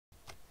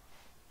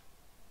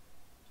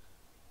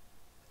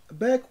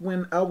Back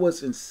when I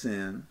was in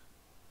sin,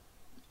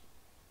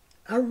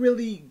 I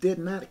really did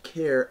not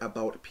care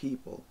about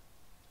people.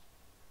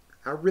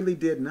 I really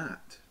did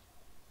not.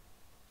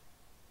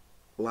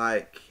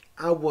 Like,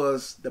 I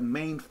was the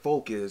main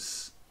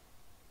focus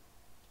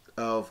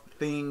of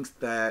things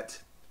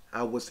that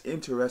I was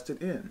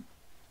interested in.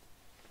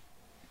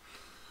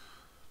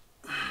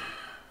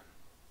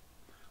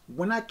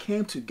 When I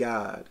came to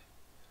God,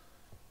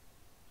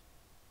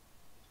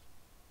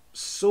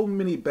 so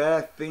many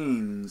bad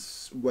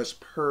things was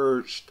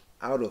purged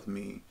out of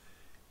me,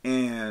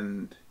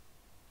 and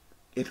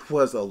it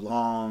was a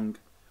long,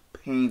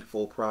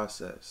 painful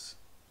process.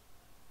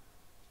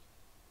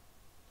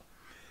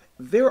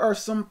 There are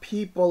some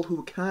people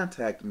who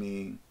contact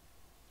me,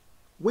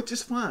 which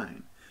is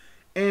fine.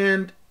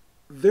 And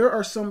there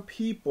are some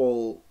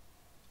people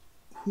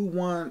who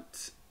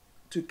want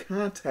to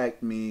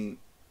contact me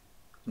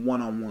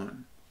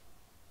one-on-one.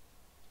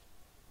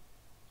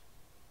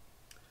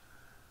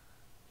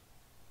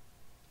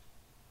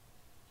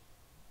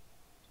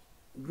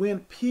 When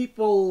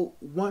people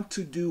want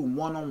to do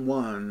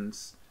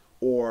one-on-ones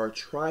or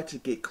try to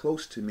get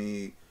close to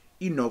me,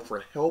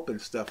 for help and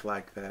stuff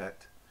like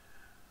that,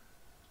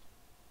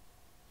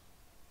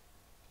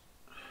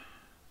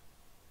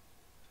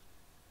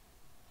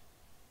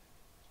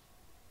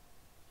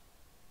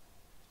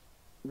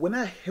 when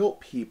I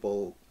help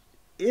people,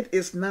 it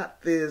is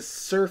not this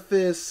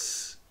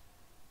surface,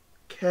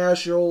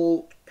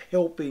 casual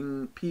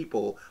helping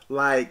people.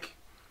 Like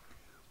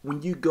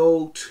when you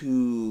go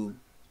to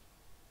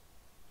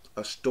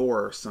a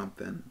store or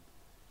something,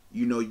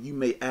 you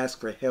may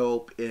ask for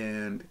help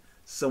and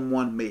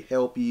someone may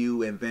help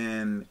you, and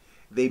then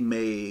they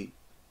may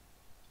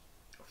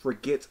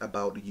forget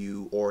about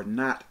you or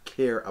not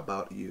care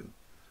about you.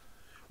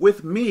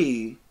 With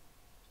me,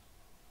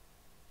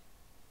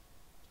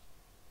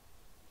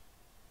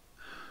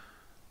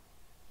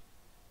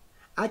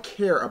 I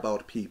care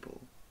about people,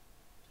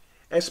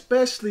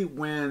 especially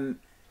when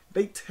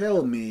they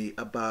tell me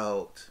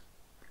about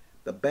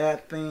the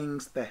bad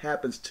things that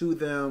happens to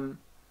them.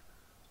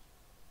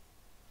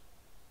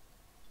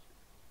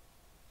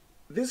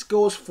 This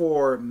goes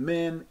for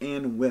men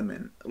and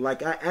women.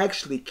 Like, I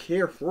actually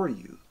care for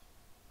you,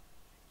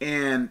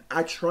 and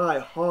I try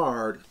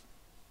hard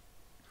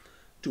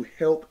to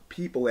help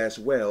people as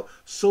well,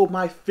 so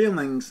my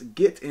feelings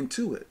get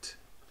into it.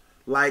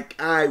 Like,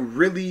 I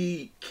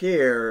really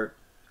care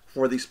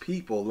for these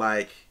people,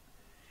 like,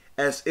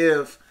 as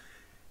if,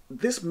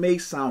 this may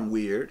sound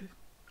weird,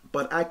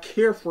 but I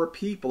care for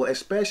people,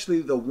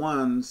 especially the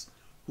ones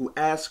who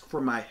ask for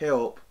my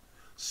help.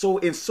 So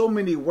in so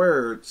many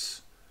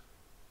words,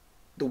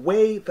 the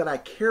way that I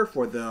care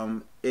for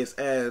them is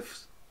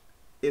as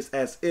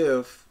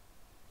if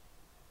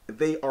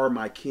they are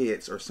my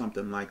kids or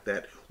something like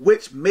that,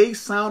 which may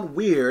sound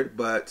weird,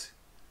 but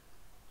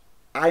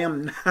I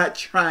am not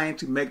trying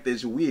to make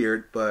this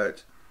weird,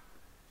 but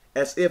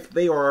as if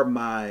they are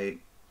my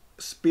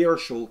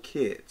spiritual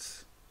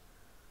kids.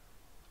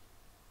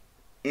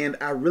 And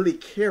I really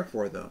care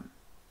for them.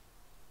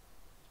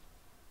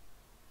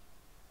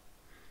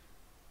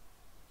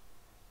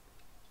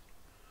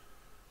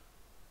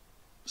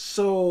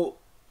 So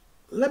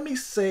let me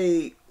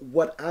say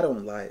what I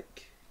don't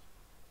like.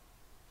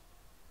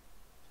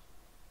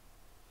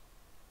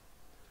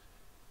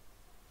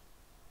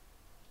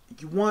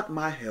 You want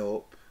my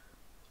help,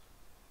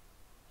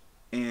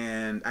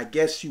 and I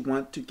guess you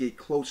want to get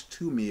close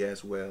to me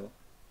as well.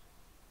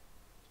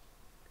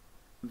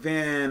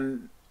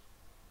 Then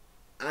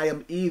I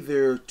am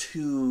either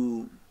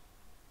too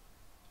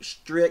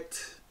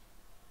strict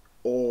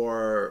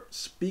or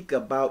speak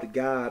about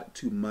God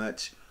too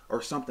much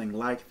or something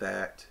like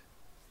that.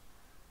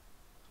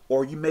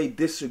 Or you may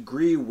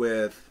disagree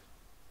with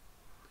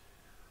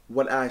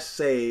what I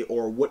say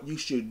or what you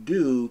should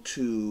do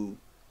to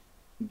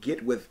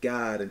get with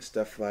God and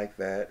stuff like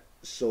that.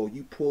 So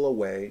you pull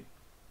away.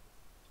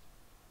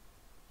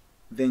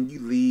 Then you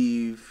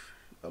leave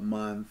a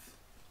month,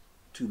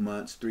 2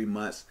 months, 3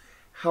 months,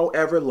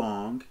 however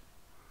long,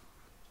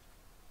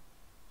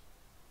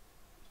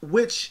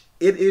 which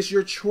it is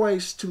your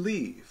choice to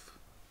leave.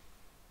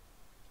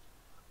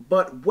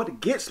 But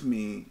what gets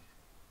me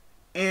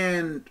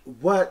and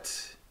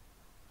what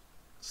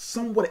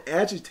somewhat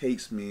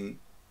agitates me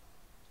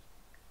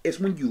is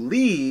when you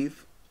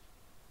leave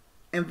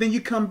and then you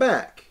come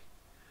back.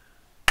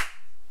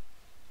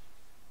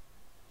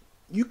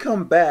 You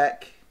come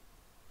back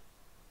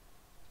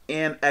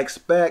and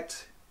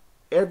expect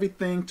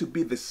everything to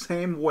be the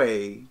same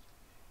way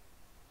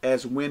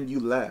as when you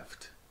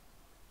left.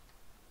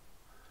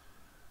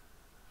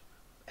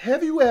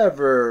 Have you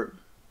ever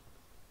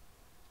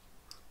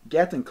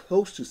gotten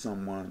close to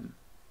someone?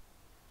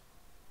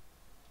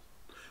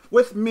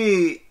 With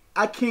me,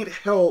 I can't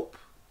help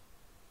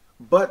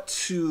but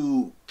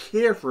to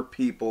care for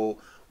people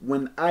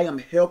when I am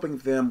helping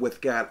them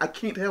with God. I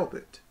can't help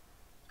it.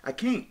 I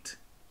can't.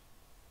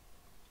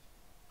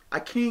 I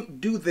can't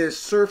do this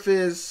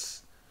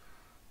surface,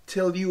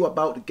 tell you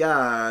about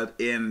God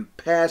and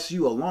pass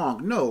you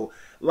along. No,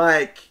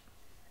 like,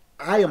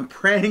 I am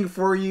praying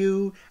for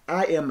you.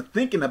 I am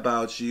thinking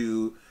about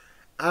you.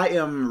 I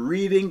am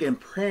reading and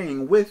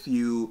praying with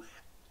you.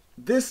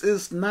 This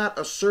is not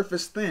a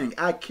surface thing.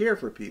 I care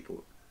for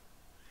people.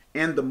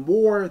 And the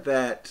more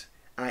that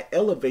I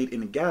elevate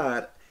in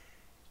God,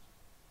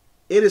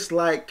 it is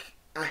like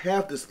I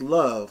have this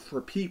love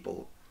for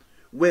people,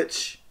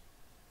 which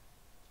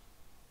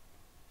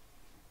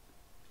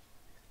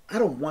I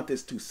don't want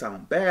this to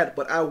sound bad,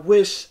 but I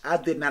wish I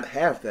did not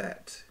have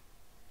that.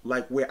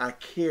 Like where I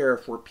care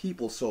for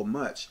people so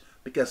much.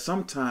 Because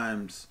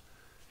sometimes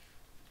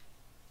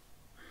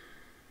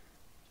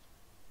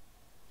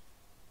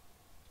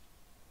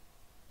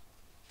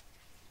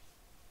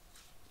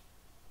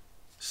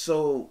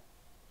so,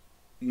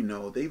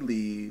 they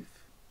leave,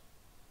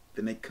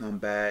 then they come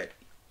back.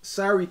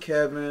 Sorry,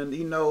 Kevin,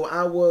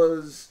 I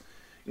was,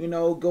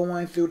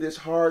 going through this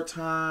hard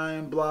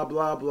time, blah,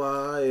 blah,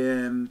 blah.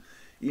 And,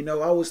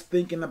 I was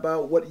thinking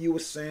about what you were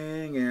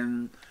saying,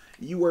 and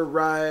you were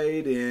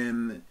right.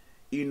 And,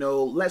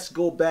 let's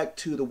go back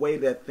to the way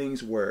that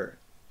things were.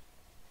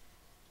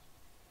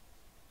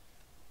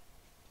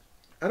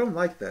 I don't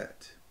like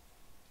that.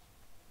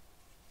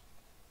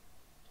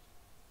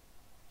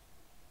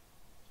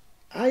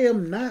 I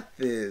am not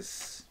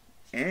this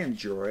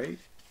android.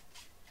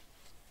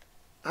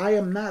 I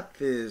am not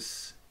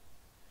this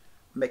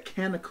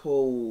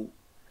mechanical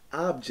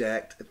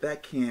object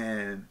that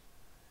can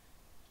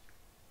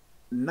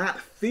not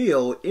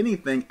feel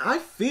anything. I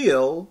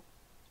feel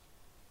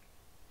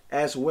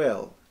as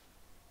well.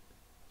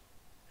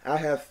 I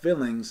have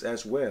feelings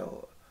as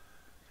well.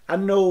 I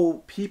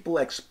know people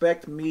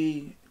expect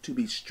me to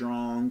be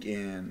strong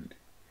and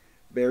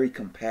very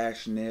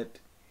compassionate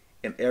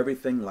and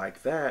everything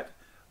like that,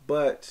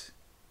 but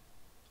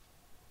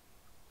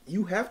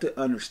you have to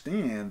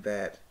understand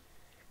that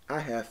I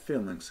have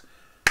feelings.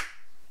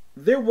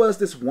 There was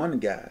this one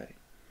guy,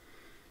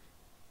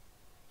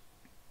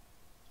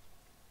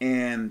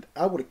 and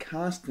I would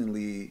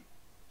constantly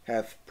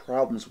have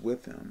problems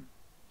with him.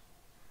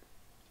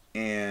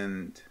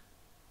 And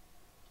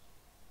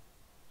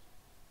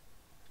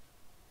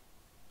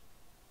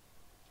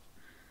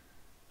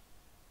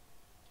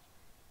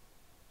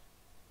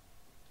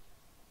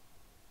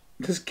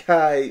this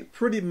guy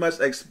pretty much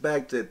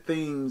expected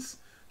things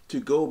to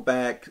go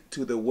back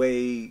to the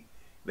way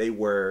they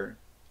were.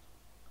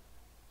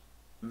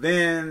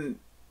 Then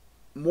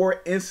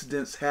more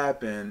incidents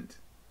happened.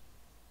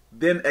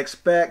 Then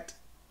expect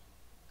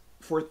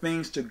for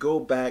things to go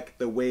back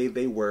the way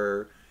they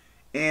were.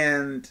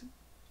 And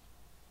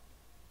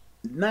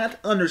not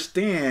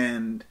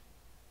understand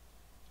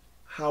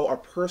how a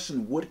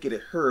person would get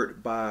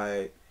hurt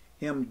by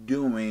him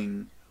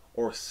doing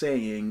or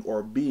saying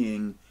or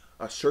being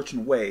a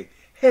certain way.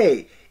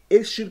 Hey,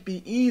 it should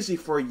be easy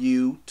for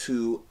you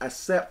to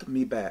accept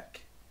me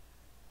back.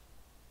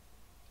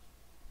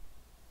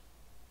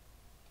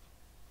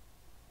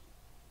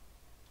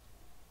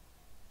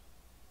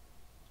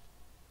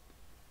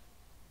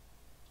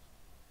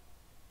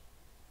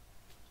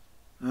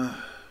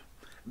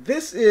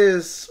 This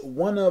is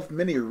one of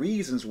many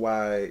reasons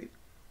why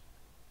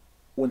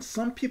when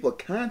some people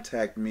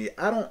contact me,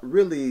 I don't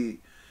really.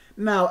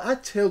 Now, I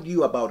tell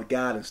you about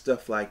God and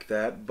stuff like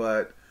that,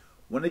 but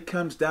when it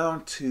comes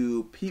down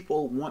to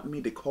people want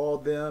me to call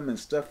them and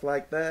stuff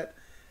like that,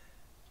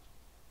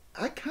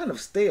 I kind of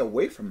stay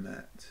away from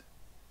that.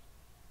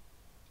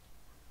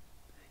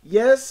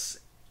 Yes,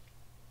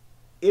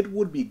 it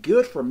would be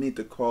good for me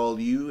to call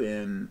you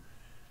and,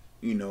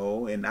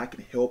 and I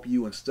can help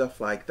you and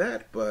stuff like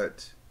that,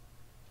 but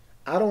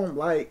I don't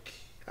like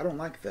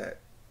that.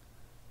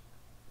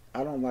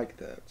 I don't like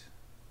that.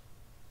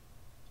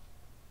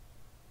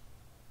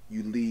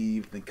 You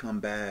leave, then come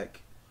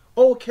back.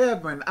 Oh,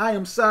 Kevin, I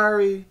am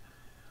sorry.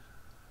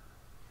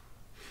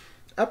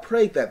 I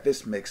pray that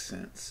this makes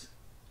sense.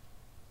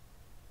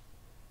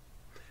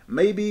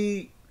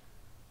 Maybe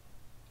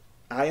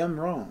I am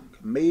wrong.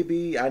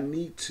 Maybe I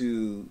need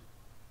to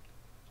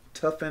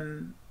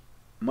toughen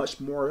much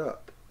more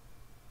up.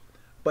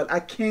 But I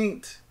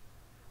can't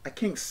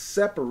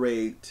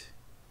separate.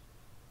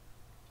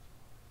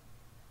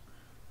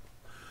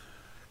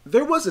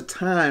 There was a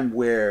time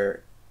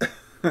where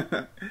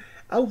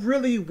I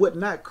really would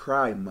not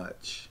cry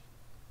much.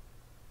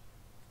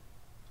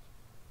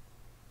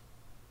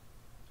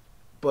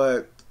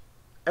 But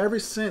ever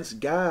since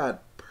God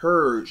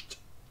purged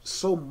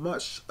so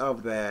much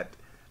of that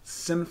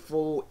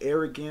sinful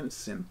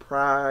arrogance and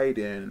pride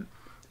and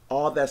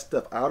all that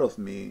stuff out of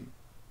me,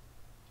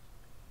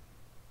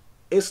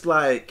 it's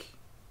like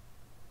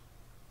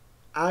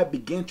I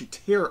begin to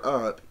tear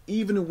up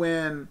even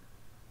when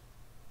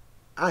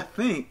I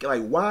think,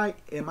 like, why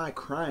am I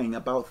crying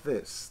about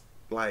this?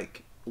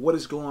 Like, what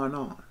is going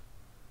on?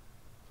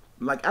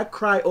 Like, I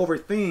cry over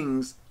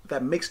things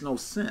that makes no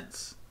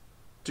sense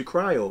to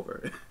cry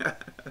over.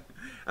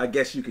 I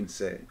guess you can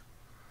say.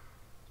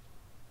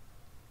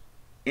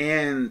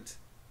 And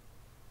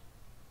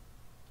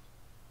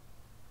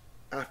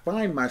I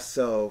find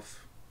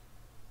myself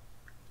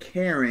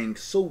caring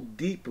so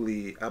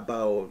deeply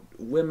about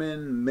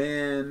women,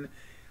 men,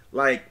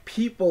 Like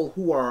people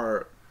who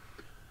are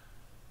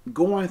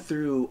going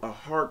through a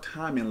hard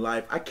time in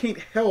life, I can't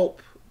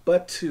help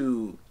but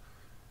to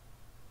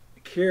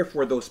care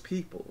for those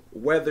people,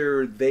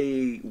 whether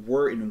they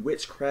were in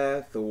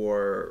witchcraft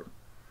or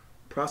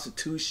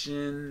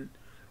prostitution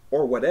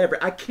or whatever.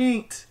 I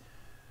can't,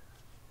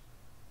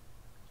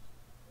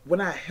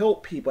 when I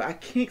help people, I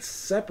can't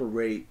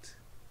separate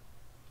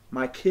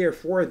my care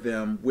for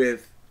them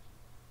with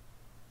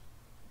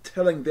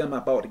telling them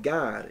about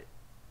God.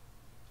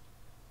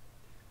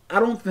 I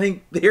don't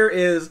think there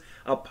is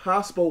a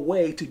possible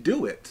way to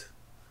do it.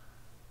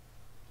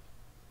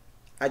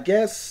 I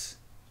guess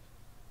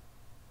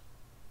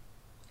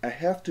I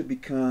have to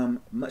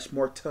become much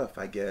more tough,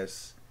 I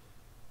guess.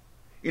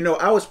 You know,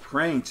 I was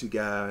praying to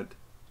God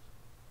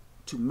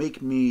to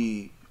make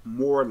me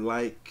more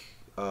like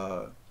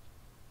a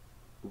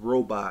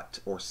robot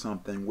or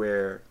something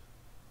where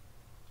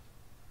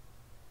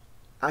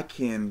I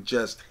can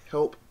just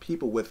help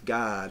people with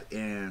God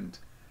and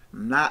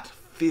not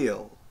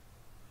feel.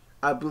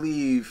 I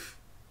believe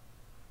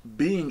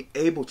being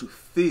able to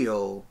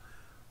feel,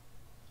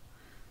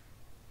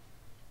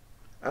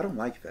 I don't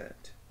like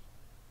that.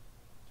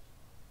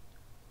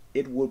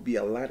 It would be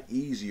a lot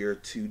easier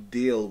to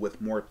deal with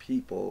more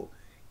people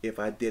if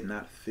I did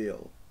not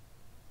feel,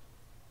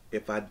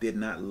 if I did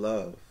not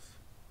love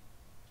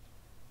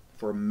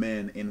for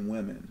men and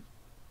women,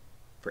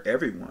 for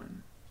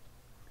everyone,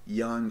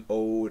 young,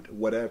 old,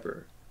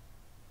 whatever.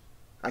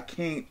 I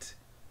can't.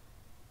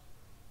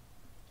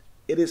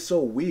 It is so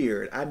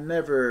weird. I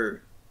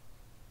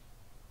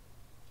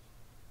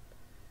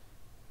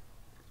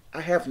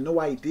have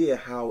no idea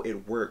how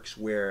it works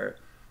where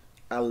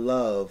I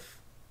love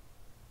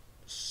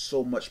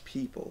so much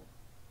people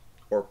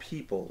or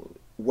people,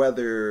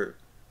 whether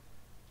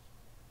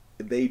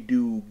they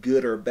do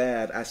good or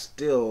bad, I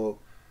still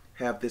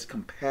have this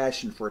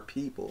compassion for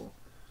people.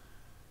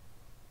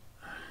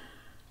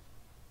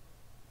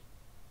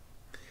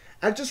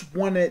 I just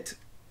wanted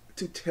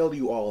to tell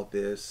you all of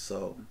this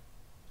so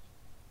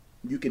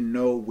you can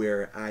know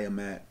where I am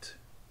at.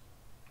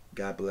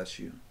 God bless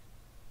you.